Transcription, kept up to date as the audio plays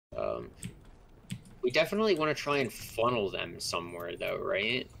We definitely want to try and funnel them somewhere, though,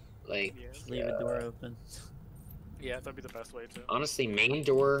 right? Like, Yeah. Leave a door open. Yeah, that'd be the best way to. honestly, main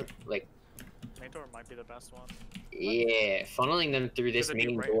door, like, Main door might be the best one. yeah, funneling them through this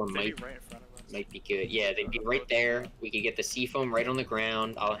main door They'd might be right in front of us. might be good. Yeah, they'd be right there. We could get the seafoam right on the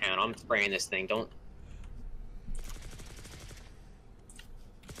ground. Hang on, I'm spraying this thing. Don't.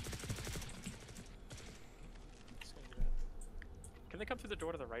 Can they come through the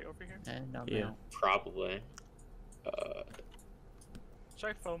door to the right over here? And no, Yeah. Probably. Should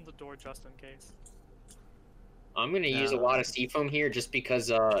I foam the door just in case? I'm gonna use a lot of seafoam here just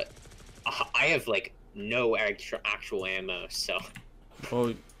because I have like no actual ammo, so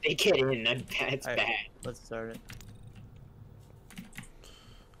Oh, they get in. That's Alright, bad. let's start it.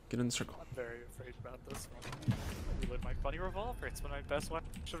 get in the circle. I'm very afraid about this one. Reload my funny revolver. It's one of my best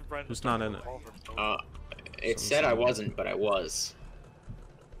weapons. Should have run Who's not in it? It said I wasn't, but I was.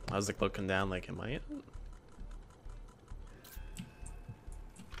 I was like looking down, like, am I in?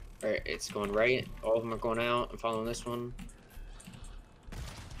 Alright, it's going right. All of them are going out. I'm following this one.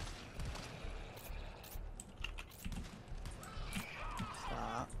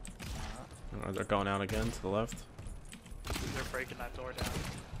 Stop. Oh, they're going out again to the left. They're breaking that door down.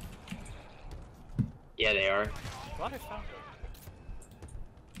 Yeah, they are. Glad I found it.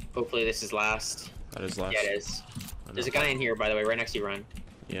 Hopefully this is last. That is last. Yeah, it is. I There's a know. guy in here, by the way, right next to you, Ryan.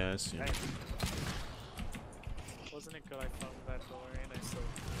 Yeah, I see. Dang. Wasn't it good I found that door and I still...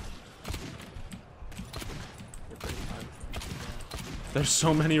 You're pretty hard. There's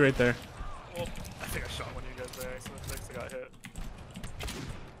so many right there. Well, I think I shot one of you guys there, so next I got hit.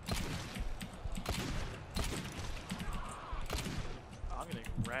 I'm getting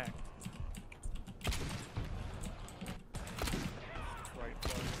wrecked. Right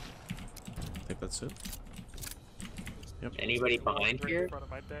foot. I think that's it. Yep. Anybody behind Right here? in front of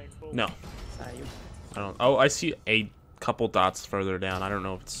my dang bull. No, Is that you? I don't. Oh, I see a couple dots further down. I don't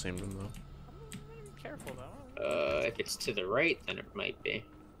know if it's the same room though. Careful though. If it's to the right, then it might be.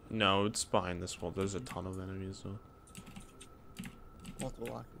 No, it's behind this wall. There's a ton of enemies though. Multiple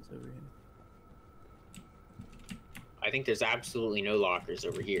lockers over here. I think there's absolutely no lockers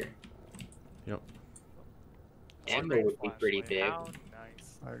over here. Yep. Ammo would be pretty big. How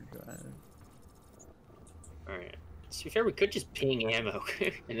nice. Hard drive. Alright. To be fair, we could just ping ammo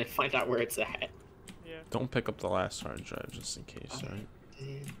and then find out where it's at. Yeah. Don't pick up the last hard drive just in case, alright?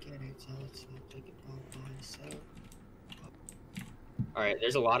 Alright,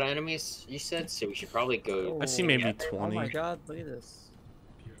 there's a lot of enemies, you said, so we should probably go. I see maybe Yeah. 20. Oh my god, look at this.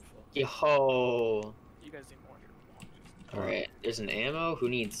 Beautiful. Yo. You guys need more here. Alright, there's an ammo. Who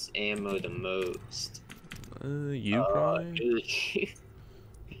needs ammo the most? You probably.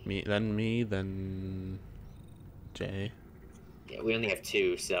 me. Me, then Jay. Yeah, we only have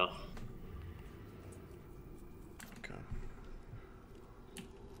 2, so. Okay.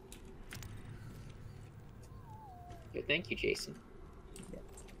 Good, thank you, Jason.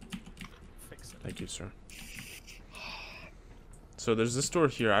 Fix it. Thank you, sir. So there's this door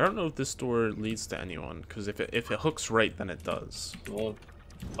here. I don't know if this door leads to anyone, because if it hooks right, then it does. Well,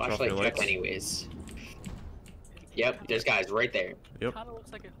 Drop flashlight your check lights. anyways. Yep, there's guys right there. Yep. Kinda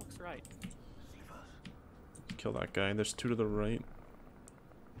looks like it hooks right. Kill that guy. There's 2 to the right.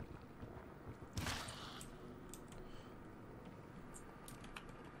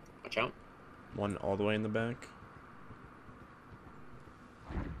 Watch out. 1 all the way in the back.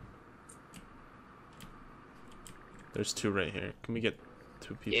 There's 2 right here. Can we get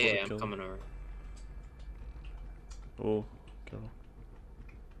 2 people Yeah, to I'm kill? coming over. Oh, go.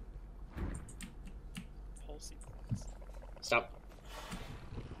 Pulsey balls. Stop.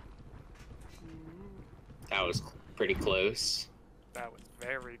 That was pretty close. That was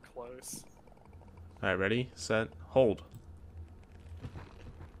very close. Alright, ready, set, hold.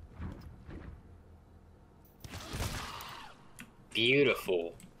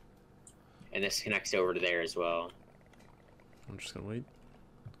 Beautiful. And this connects over to there as well. I'm just gonna wait.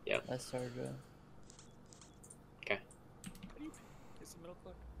 That's hard drive. Is the middle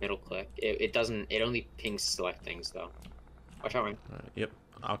click? Middle click. It doesn't. It only pings select things though. Watch out, Ryan. Alright, yep.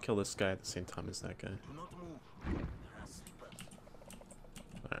 I'll kill this guy at the same time as that guy.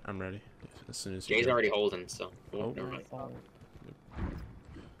 Alright, I'm ready. As soon as Jay's you already holding, so. Oh. Never mind. Oh,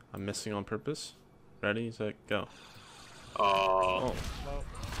 I'm missing on purpose. Ready, set, go. Oh, Oh, No.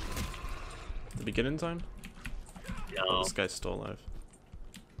 did we get in time? Oh, no. this guy's still alive.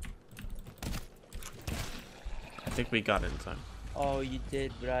 I think we got in time. oh, you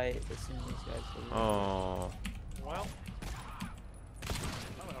did right as soon as these guys were Oh. Well,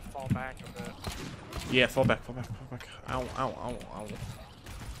 I'm gonna fall back a bit. Yeah, fall back, fall back, fall back. Ow, ow, ow, ow.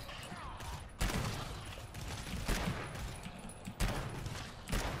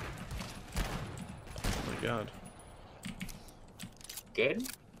 god. Good.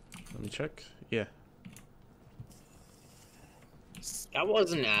 Let me check. Yeah. That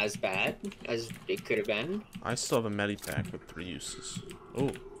wasn't as bad as it could have been. I still have a medipack with 3 uses. Oh,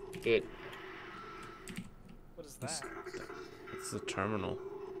 Good. What is that? it's the terminal.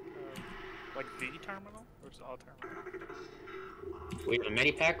 Like the terminal? Or just all terminal? We have a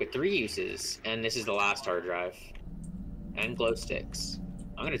medipack with 3 uses, and this is the last hard drive. And glow sticks.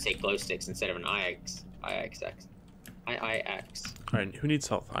 I'm gonna take glow sticks instead of an IX. IIX. Alright, who needs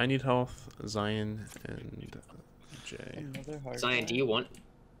health? I need health, Zion, and Jay. Another hard Zion, drive. do you want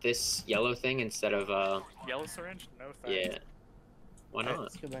this yellow thing instead of Yellow syringe? No thanks. yeah? Why Alright, not?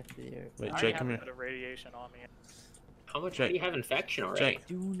 let's go back to the air. Wait, I Jay, have come a here. bit of radiation on me. How much Jay. do you have infection already? Jay.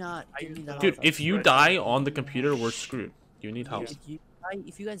 Do not give me the Dude, health. if you die on the computer, we're screwed. You need health.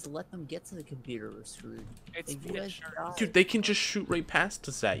 If you guys let them get to the computer, we're screwed. It's If you guys die, Dude, they can just shoot right past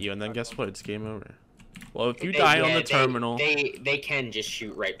us at you, and then guess what? It's game over. Well, if you They- die on yeah, the terminal... They can just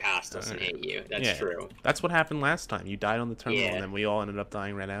shoot right past us and hit you. That's Yeah. true. That's what happened last time. You died on the terminal, Yeah. and then we all ended up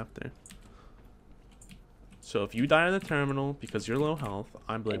dying right after. So if you die on the terminal because you're low health,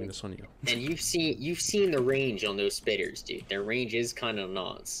 I'm blaming this on you. And you've seen the range on those spitters, dude. Their range is kind of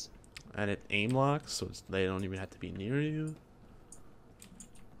nuts. And it aim locks, so they don't even have to be near you.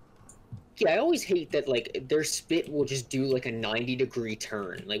 Yeah, I always hate that like their spit will just do like a 90-degree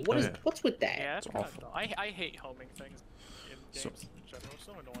turn. Like Oh, yeah. what's with that? Yeah, It's that's awful. awful. I hate homing things in So- games in general.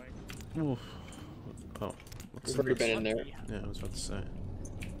 So annoying. Oof. Oh, what's We've already this? been in there. Yeah, I was about to say.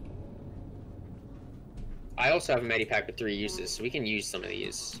 I also have a medipack with 3 uses, so we can use some of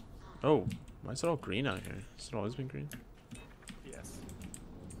these. Oh, why is it all green out here? Has it always been green? Yes.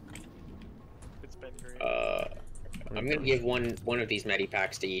 It's been great. I'm gonna give one of these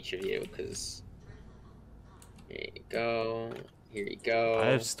medipacks to each of you, because here you go. Here you go.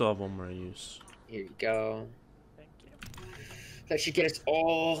 I still have one more use. Here you go. Thank you. That should get us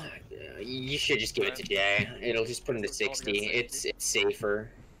all. You should just give it to Jay. It'll just put him to Let's all get 60. 60. It's safer.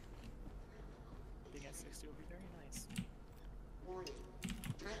 Being at 60 would be very nice.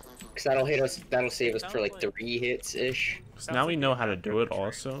 Cause that'll hit us. That'll save us for like 3 hits ish. So now we know how to do it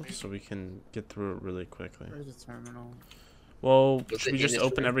also, so we can get through it really quickly. where's the terminal? Well, Was should it we just in this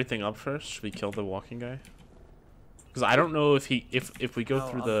open room? everything up first? Should we kill the walking guy? Because I don't know if we go No,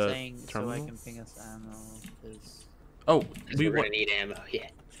 through I'm the saying terminal. so I can ping us ammo. Cause Oh, Cause we we're gonna went. need ammo.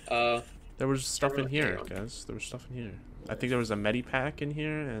 Yeah. There was stuff in here, terminal. guys. There was stuff in here. I think there was a medipack in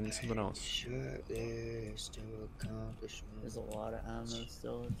here and something else. there's a lot of ammo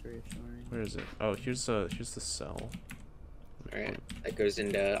still. It's reassuring. Where is it? Oh, here's the cell. All right. That goes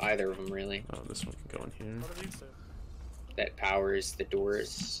into either of them really. Oh, this one can go in here. What are these two? That powers the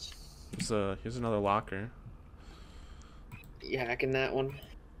doors. Here's another locker. You hacking that one?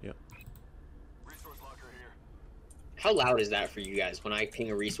 Yep. How loud is that for you guys when I ping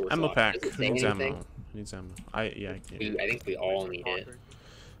a resource? Ammo lock? pack. Does it Who say needs anything? ammo? Who needs ammo? I can. I think we all need it.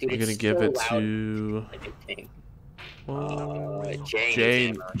 Dude, I'm gonna it's give so it loud. to I can ping.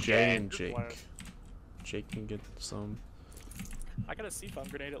 Jay, Jay and needs ammo. Jake. Good Jake can get some. I got a C-foam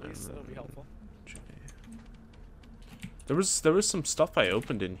grenade at least, so it'll be helpful. Jay. There was some stuff I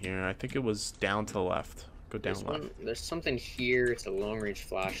opened in here. I think it was down to the left. Go down left. There's something here. It's a long-range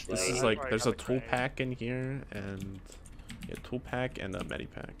flashlight. This is I've like already there's got a the tool grenade. pack in here and yeah, tool pack and a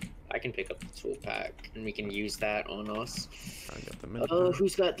medipack. I can pick up the tool pack, and we can use that on us. I got the Oh, medipack.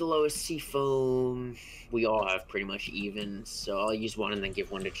 who's got the lowest seafoam? We all have pretty much even, so I'll use one and then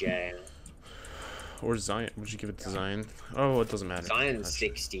give one to Jay. Or Zion. Would you give it to Zion? Oh, it doesn't matter. Zion's Actually.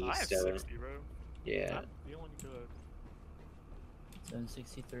 60, I have so 60, bro. yeah. I'm feeling good.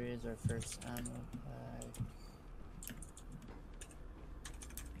 763 is our first ammo pack.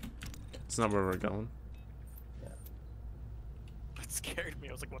 It's not where we're going. That scared me.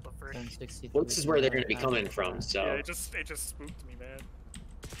 I was like, what the frick? 763. Well, this is where they're going to be ammo coming pack. from, so Yeah, it just spooked me, man.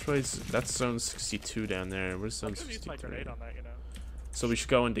 Troy's, that's zone 62 down there. Where's I zone could have used my 63? grenade on that, you know. So we should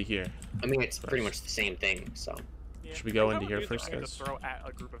go into here. I mean, it's pretty much the same thing, so. Yeah. Should we go I into would here use the first, grenade guys? to throw at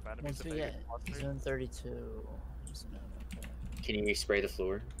a group of enemies Once if we they get get clustered. zone 32, there's an ammo pack. Can you spray the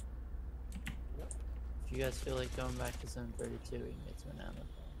floor? If you guys feel like going back to zone 32, we can get to an ammo pack.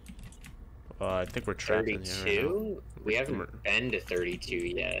 I think we're trapped in here. Right 32? We haven't We're- been to 32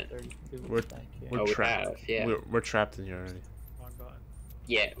 yet. 32 We're- is back here. We're Oh, we trapped. have, yeah. We're trapped in here already. Wrong button.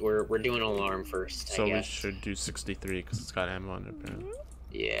 Yeah, we're doing alarm first, So I we guess. should do 63 because it's got ammo on it. Apparently.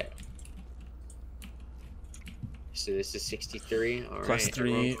 Yeah. So this is 63. All Plus right, 3.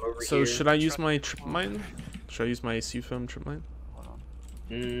 everyone over So here. should I use my trip mine? Should I use my C-foam trip mine? Hold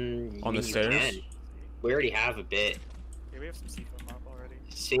on. On the You stairs? can. We already have a bit. Yeah, we have some C-foam up already.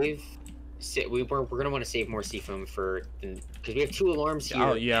 Save we're gonna want to save more seafoam for because we have 2 alarms here.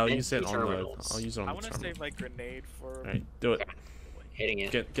 I'll and use it 2 on the. terminals. I'll use it on I the want to terminal. save my grenade for. All right, do it. Okay. Hitting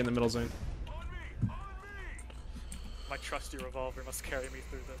it. Get in the middle zone. My trusty revolver must carry me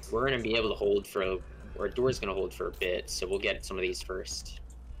through this. We're gonna be able to hold for, or door's gonna hold for a bit, so we'll get some of these first.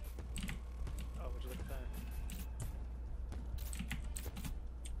 Oh, would you look at that?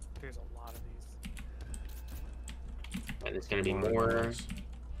 There's a lot of these. And there's gonna be more.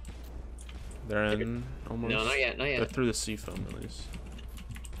 They're in almost. No, not yet, not They're yet. through the seafoam at least.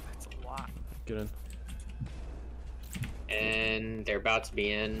 That's a lot. Get in. And they're about to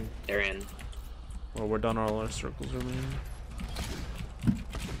be in. They're in. Well, we're done. All our circles are in. Ooh,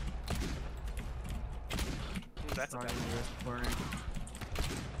 that's a Running bad this corner.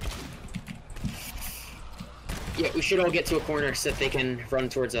 Yeah, we should all get to a corner so that they can run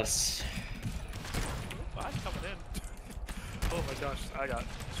towards us. one. I'm coming in. Oh my gosh, I got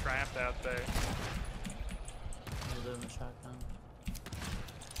trapped out there. I'm doing the shotgun.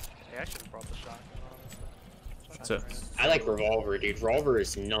 Hey, I should have brought the shotgun, honestly. That's it. I like revolver, dude. Revolver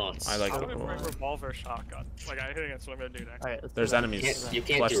is nuts. I like I the would bring revolver. revolver shotgun. Like, I think that's what I'm gonna do next. Alright, let's There's go back. enemies. You can't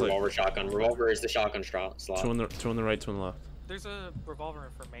do Flashlight. revolver shotgun. Revolver is the shotgun slot. Two on the right, 2 on the left. There's a revolver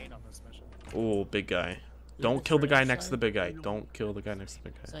for main on this mission. Oh, big guy. Don't kill the guy next to the big guy. Don't kill the guy next to the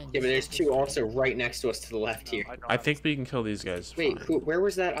big guy. Yeah, but there's 2 also right next to us to the left here. don't I have- think we can kill these guys. Wait, fine. where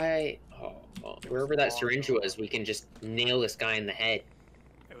was that? Wherever that syringe was, we can just nail this guy in the head.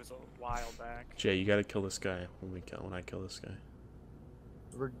 It was a while back. Jay, you gotta kill this guy when I kill this guy.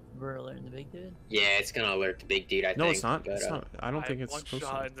 We're alerting the big dude? Yeah, it's gonna alert the big dude, I think. No, it's not. But, It's not. I don't think have it's one supposed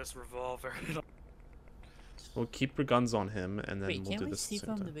shot to. in this revolver. We'll keep your guns on him, and then Wait, we'll can't do we this see at the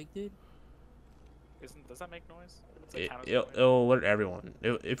same from the time. big dude? Does that make noise? Does that count as It'll, noise? it'll alert everyone.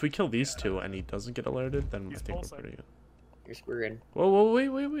 If we kill these 2 and he doesn't get alerted, then I He's think we're pulsing. pretty good. You're screwed. Whoa,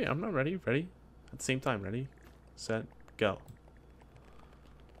 wait. I'm not ready. Ready? At the same time. Ready? Set. Go.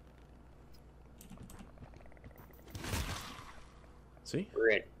 See?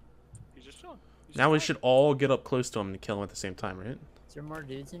 We're good. He's just chilling. He's Now we just should all get up close to him and kill him at the same time, right? Is there more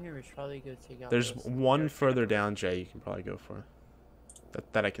dudes in here? We should probably go take out There's those. one further down, Jay, you can probably go for.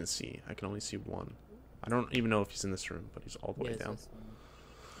 That I can see. I can only see one. I don't even know if he's in this room, but he's all the way Yes, down. this one.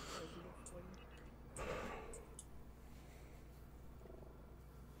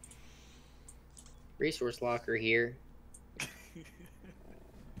 Resource locker here.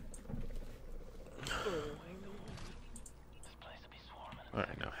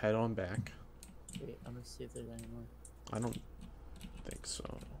 Alright, now head on back. Wait, I'm gonna see if there's any more. I don't think so.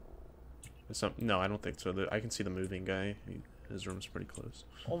 No, I don't think so. I can see the moving guy. His room's pretty close.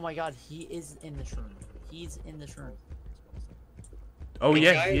 Oh my god, he is in this room. He's in this room. Oh Hey,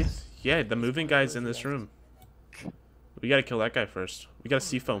 yeah, he guys. is. Yeah, the moving guy's in this room. We gotta kill that guy first. We gotta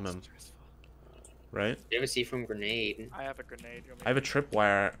seafoam him, right? You have a seafoam grenade. I have a grenade. You want me I have a to-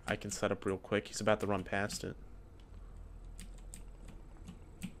 tripwire I can set up real quick. He's about to run past it.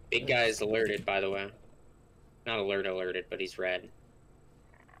 Big guy is alerted, by the way. Not alerted, but he's red.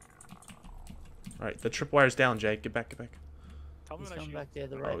 Alright, the tripwire's down, Jay. Get back, get back. Tell me He's when I coming shoot. back the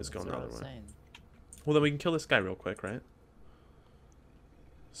other Oh, way. he's going That's the what I other was way. saying. Well, then we can kill this guy real quick, right?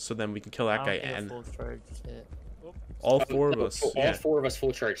 So then we can kill that I guy don't think a and full charge hit. all 4 of us. All Yeah. 4 of us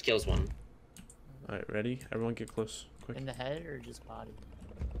full charge kills one. Alright, ready? Everyone get close. Quick. In the head or just body?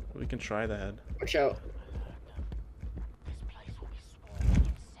 We can try the head. Watch out.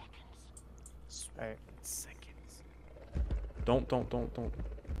 Alright. Seconds. Don't.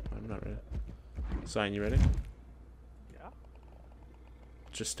 I'm not ready. Sign, you ready? Yeah.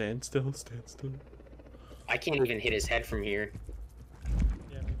 Just stand still, stand still. I can't even hit his head from here.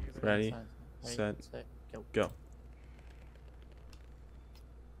 Yeah. Maybe either. Ready? Sign. set, go. Go.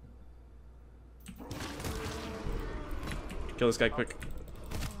 Kill this guy quick.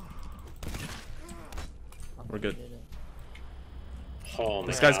 We're good. Did it. Oh,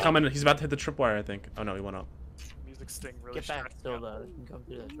 This man. guy's coming. He's about to hit the tripwire, I think. Oh no, he went up. Music sting really Get back stressed me still out. though. You can come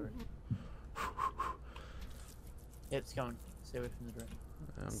through that door. Yep, it's going. Stay away from the door.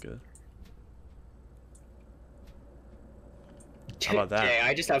 I'm good. How about that? Jay,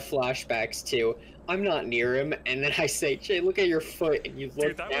 I just have flashbacks too. I'm not near him, and then I say, Jay, look at your foot, and you look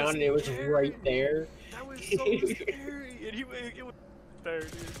Dude, that down, was and it was scary. right there. That was so scary. And it was there,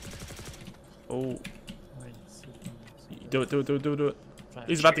 dude. Oh, Wait, see if I'm- do it. Try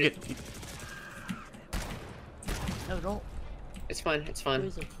He's it. about to get. No, don't. It's fine. It's fine.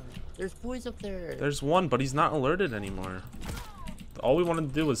 Boys up there. There's boys up there. There's one, but he's not alerted anymore. All we wanted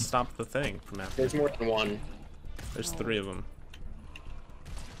to do was stop the thing from happening. There's more than one. There's 3 of them.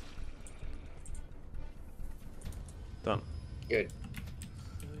 Done. Good.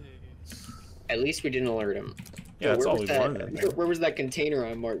 At least we didn't alert him. Yeah, Yo, that's all was we wanted in there. Where was that container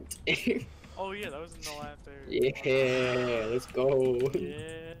I marked? Oh yeah, that was in the last area. Yeah, let's go.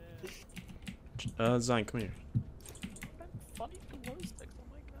 Yeah. Zion, come here. Funny glow sticks. Oh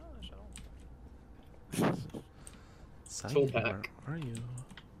my gosh. Zion, Tool where pack. are you?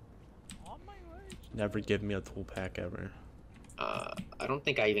 On my way. Never give me a tool pack ever. I don't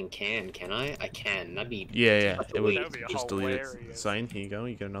think I even can I? I can. That'd be... Yeah, Such a it would waste. That'd be just delete it. hilarious. Zion, here you go.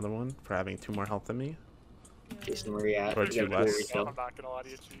 You get another one for having 2 more health than me. Jason, where you at? Or You two got a less. cool refill? I'm not gonna lie to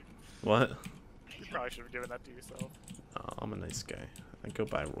you, Chief. What? You probably should have given that to yourself. Oh, I'm a nice guy. I go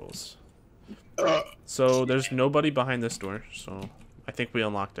by rules. Uh, So there's nobody behind this door, so I think we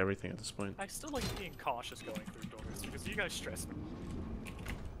unlocked everything at this point. I still like being cautious going through doors because you guys stress me.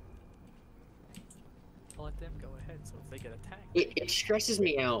 I'll let them go ahead so if they get attacked. it stresses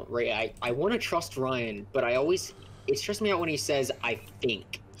me out, right? I want to trust Ryan, but it stresses me out when he says, I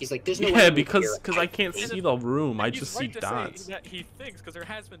think. He's like, there's no way Yeah, I'm because here. I can't see the room. I He's just right see to say dots. that he thinks because there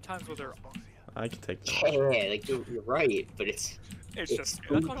has been times where they're. I can take that. Yeah, like you're right, but it's It's just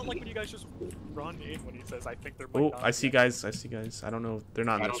that's why I don't like when you guys just run in when he says I think there might Oh, not I be see any." guys. I see guys. I don't know. They're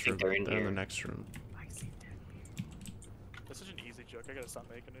not I in don't this think room. they're in They're in the here. next room. That's such an easy joke. I gotta stop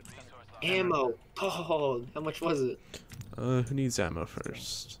making it. It's kinda- ammo. Oh, how much was it? Who needs ammo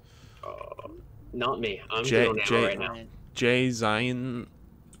first? Not me. I'm Jay- doing ammo Jay- right now. Jay, Zion.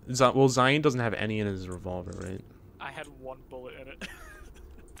 Well, Zion doesn't have any in his revolver, right? I had 1 bullet in it.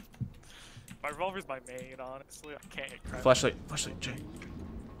 My revolver's my main, honestly. I can't hit crap. Flashlight, Jay.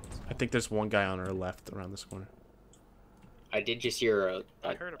 I think there's one guy on our left around this corner. I did just hear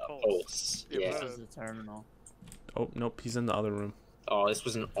I heard a pulse. pulse. Yeah, Yeah. This is the terminal. Oh, nope, he's in the other room. Oh, this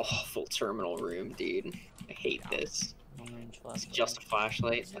was an awful terminal room, dude. I hate this. Long-range It's flashlight. just a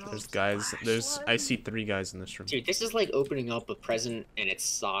flashlight. There's guys. I see 3 guys in this room. Dude, this is like opening up a present and it's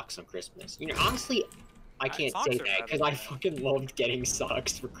socks on Christmas. You know, honestly, I can't socks say are that better, because I man. fucking loved getting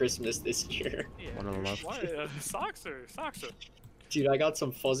socks for Christmas this year. Yeah. One on the left. Why? Socks are. Dude, I got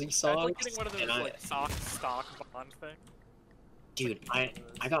some fuzzy I socks. like getting one of those and like sock stock bond thing. dude, I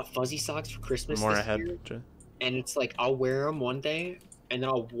got fuzzy socks for Christmas More this ahead, year, Jay. and it's like I'll wear them one day and then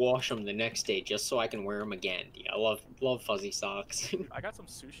I'll wash them the next day just so I can wear them again. Dude, I love fuzzy socks. I got some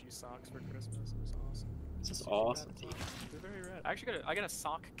sushi socks for Christmas. It was awesome. This is Sushi awesome, wrapped. dude. They're very rad. I actually got a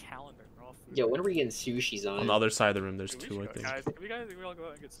sock calendar for all food. Yo, when are we getting sushis on? On the other side of the room, there's Dude, we 2, I should go. think. Guys, can we all go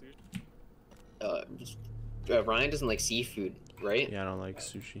out and get sushi? Ryan doesn't like seafood, right? Yeah, I don't like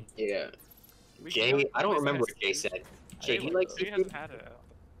sushi. Yeah. We Jay, can go I don't to a place remember what that Jay has said. sushi. Jay, do you like Jay seafood? hasn't had it. I don't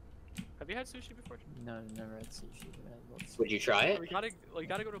think. Have you had sushi before? No, I've never had sushi. But I love sushi. Would you try it? We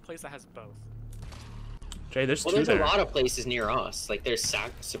gotta go to a place that has both. Jay, there's Well, 2 there's there. a lot of places near us. Like there's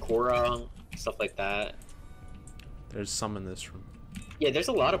Sakura, stuff like that. There's some in this room. Yeah, there's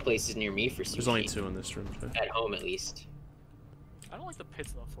a lot of places near me for sushi. There's only 2 in this room, Jay. At home, at least. I don't like the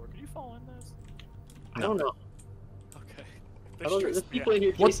pits on the floor. Can you fall in those? I don't know. Okay. I don't know. stress There's me people out. in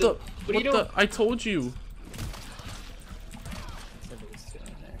here. What Jason. the? What are you doing? I told you. Said there was 2 in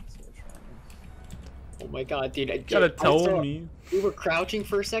there, so we're trying. Oh my god, dude! You gotta tell me. We were crouching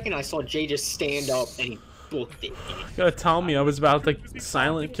for a second. I saw Jay just stand up and he booked it. You gotta tell me. I was about to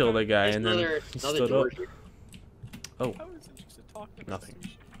silent kill the guy, There's and then he another stood door up. here. Oh, How is it just to talk about Nothing. sushi?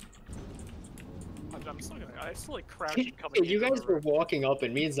 I'm still gonna. I still like crouching coming. Hey, you into guys the were room. walking up,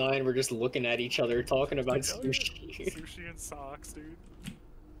 and me and Zion were just looking at each other, talking about Hell yeah. sushi. Sushi and socks, dude.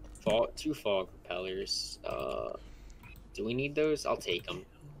 Two fog propellers. Do we need those? I'll take them.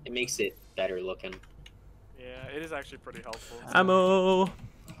 It makes it better looking. Yeah, it is actually pretty helpful. ammo.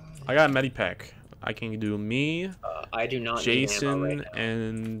 I got a medipack. I can do me, I do not need ammo Jason, right now.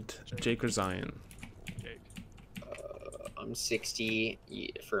 and Jake or Zion. Jake. I'm 60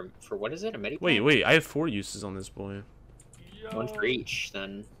 for what is it? A medipack? Wait. I have 4 uses on this boy. One for each,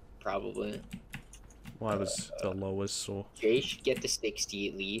 then probably. Well, I was the lowest, so. Jay should get to 60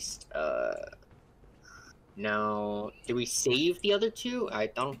 at least. Now, do we save the other 2? I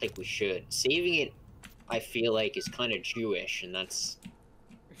don't think we should. Saving it, I feel like, is kind of Jewish, and that's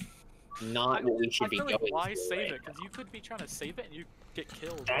not what we should be feel going like, why for save right it? Because you could be trying to save it and you get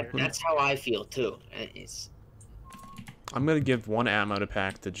killed. That, by- that's how I feel too. It's I'm gonna give 1 ammo to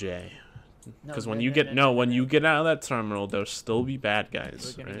pack to Jay. No, Because no, when no, you no, get no, no, no, when no. you get out of that terminal, there'll still be bad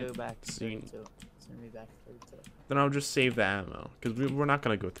guys, We're gonna right? go back to So you- 32. It's gonna be back to 32. Then I'll just save the ammo because we're not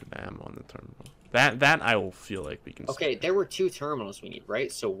gonna go through the ammo on the terminal. That I will feel like we can. okay. save. There were 2 terminals we need,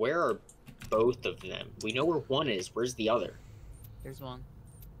 right? So where are both of them? We know where one is. Where's the other? Here's one.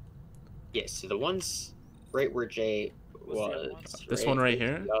 Yes. So the one's right where Jay What's the other was. one? This one right Where's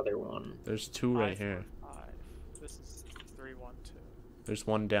here? The other one. There's 2 right here. 5. This is 3, 1, 2. There's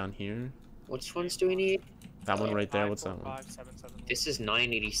 1 down here. Which ones do we need? That one right there. What's that one? 54771. This is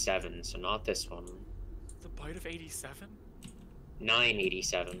 987, so not this one. It's a bite of 87?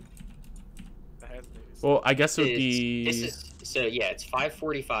 987. That has 87. Well, I guess it would be. This is so yeah. It's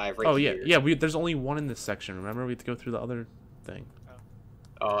 545 right Oh yeah, here. yeah. There's only one in this section. Remember, we have to go through the other thing.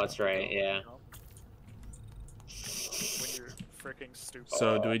 Oh, that's right. Yeah. When you're freaking stupid.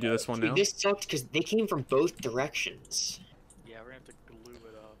 So do we do this one Dude, now? this sucked because they came from both directions. Yeah, we're gonna have to glue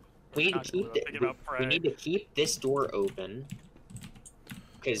it up. We need to Not glue keep it up, thinking about we prey. need to keep this door open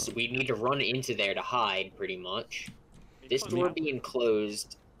because we need to run into there to hide, pretty much. Need to This close door that. being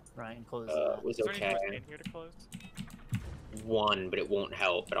closed Ryan, close that. was Is there anything okay. in here to close? One, but it won't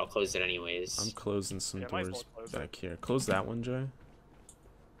help. But I'll close it anyways. I'm closing some Yeah, might as doors well close it. back here. Close that one, Jay.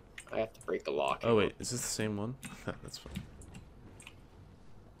 I have to break the lock. Oh wait, is this the same one? That's fine.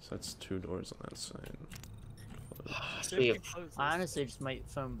 So that's 2 doors on that side. So See we if have- we close this. I honestly just might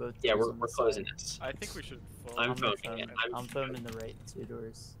phone both. yeah, doors we're on the closing side. this. I think we should. I'm gonna phoning it. I'm phoning the right 2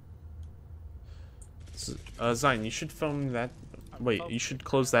 doors. Zion, you should phone that. I'm Wait, phone- you should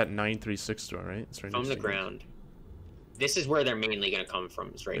close that 936 door, right? It's right From next the to you. ground. This is where they're mainly gonna come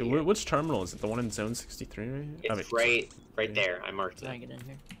from. Is right Wait, here. which terminal is it? The one in Zone 63, right? It's right there. I marked Can I it. get in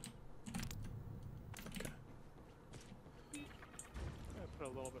here? Yeah, put a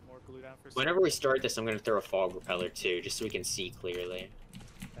little bit more glue down for a Whenever we start this, I'm gonna throw a fog repeller too, just so we can see clearly.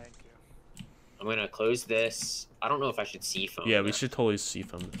 second. Thank you. I'm gonna close this. I don't know if I should seafoam. Yeah, we that. should totally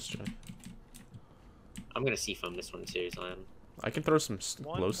seafoam this, Jay. I'm gonna seafoam this one too, Zion. I can throw some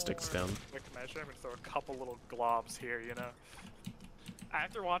One glow sticks more down. quick measure. I'm gonna throw a couple little globs here. You know.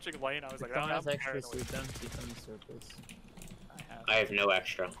 After watching Lane, I was like, Phone I'm has extra paranoid. seafoam on the surface. I I have no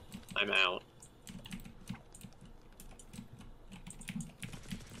extra. I'm out.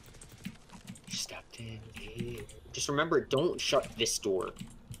 Stepped in here. Just remember, don't shut this door.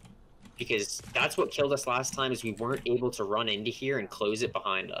 Because that's what killed us last time, is we weren't able to run into here and close it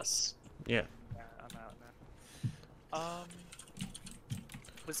behind us. Yeah. Yeah, I'm out now.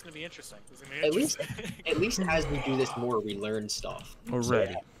 This is gonna be interesting. This is gonna be At least- interesting. At least as we do this more, we learn stuff.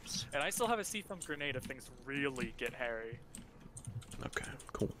 Already. And I still have a seafoam grenade if things really get hairy. Okay,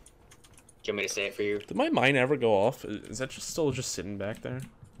 cool. Do you want me to say it for you? Did my mine ever go off? Is that just still just sitting back there?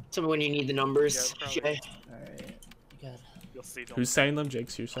 Tell me when you need the numbers, Yeah, Jay. Alright. You got it. You'll see. Don't Who's saying them?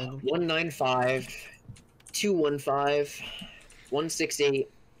 Jake's you saying them? 195, 215,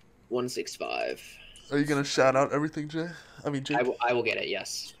 168, 165. Are you gonna shout out everything, Jay? I mean, Jake. I will get it,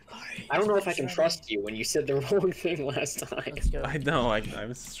 yes. I don't know if I can trust you when you said the wrong thing last time. Let's go. I know. I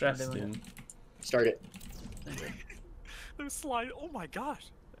was stressed, Doing it. dude. Start it. Those slide. Oh my gosh.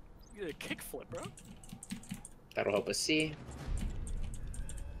 You did a kickflip, bro. That'll help us see.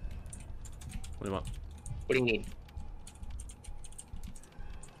 What do you want? What do you need?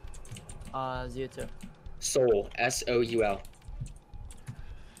 02. Soul. S-O-U-L. I'm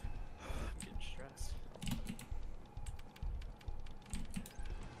getting stressed.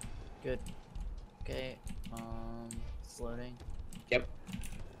 Good. Okay. It's loading. Yep.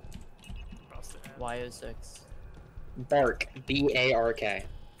 Cross it in. Y06. Bark. B-A-R-K.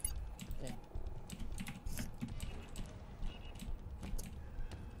 Okay.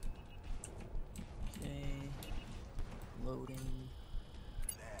 Okay. Loading.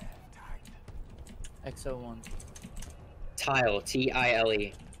 X01. Tile.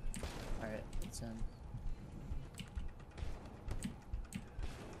 T-I-L-E. Alright, it's in.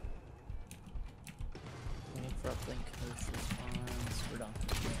 Waiting for uplink host response. We're done.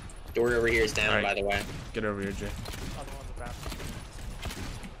 Door over here is down, Alright. by the way. Get over here, Jay. Other one's a bathroom.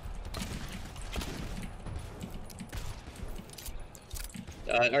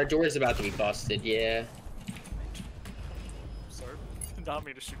 Our door is about to be busted, yeah. Sorry. Did not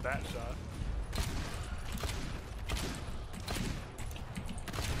mean to shoot that shot.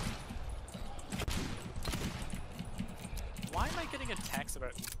 Why am I getting a text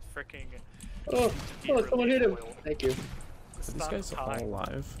about freaking Oh, someone hit him. oil? Thank you. This is These not guys all time.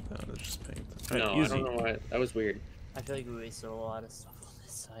 alive? No, they're just paying. No, Alright, I easy. don't know why. That was weird. I feel like we wasted a lot of stuff on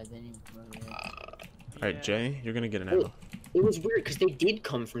this side. They need to come over here. Alright, Yeah. Jay, you're gonna get an Oh. ammo. It was weird because they did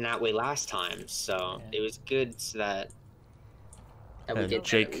come from that way last time, so Yeah. it was good so that we And get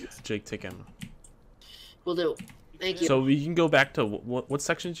Jake, take ammo. We'll do. Thank you. So we can go back to what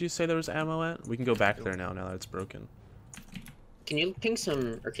section did you say there was ammo at? We can go back there now. Now that it's broken. Can you ping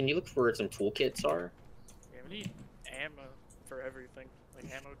some, or can you look for where some toolkits are? Yeah, we need ammo for everything. Like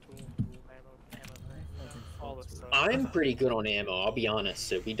ammo tool, ammo, you know, all this stuff. I'm pretty good on ammo, I'll be honest,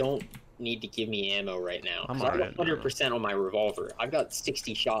 so we don't need to give me ammo right now. I'm 'Cause I've got alright on ammo. 100% on my revolver. I've got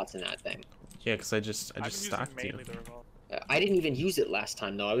 60 shots in that thing. Yeah, because I just I've been stocked using you. mainly the revolver. I didn't even use it last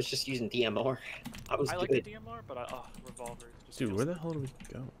time though. I was just using DMR. I was like good. the DMR, but revolver. Just Dude, feels where the hell do we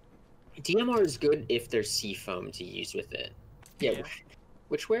go? DMR is good if there's sea foam to use with it. Yeah. Yeah.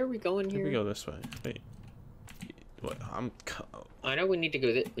 Which way are we going I think here? we go this way. Wait. What? I know we need to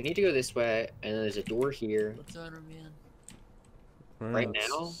go. We need to go this way, and then there's a door here. What's on her, man? Right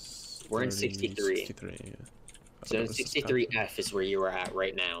now, we're in 63. 63, yeah. So in 63F is where you are at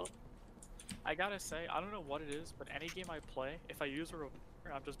right now. I gotta say, I don't know what it is, but any game I play, if I use a revolver,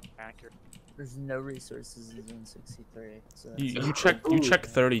 I'm just accurate. There's no resources in Zone 63. So You checked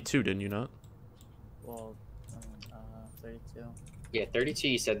 32, didn't you not? well, 32. Yeah, 32.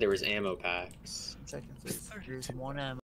 You said there was ammo packs. I'm checking 32. There's one ammo.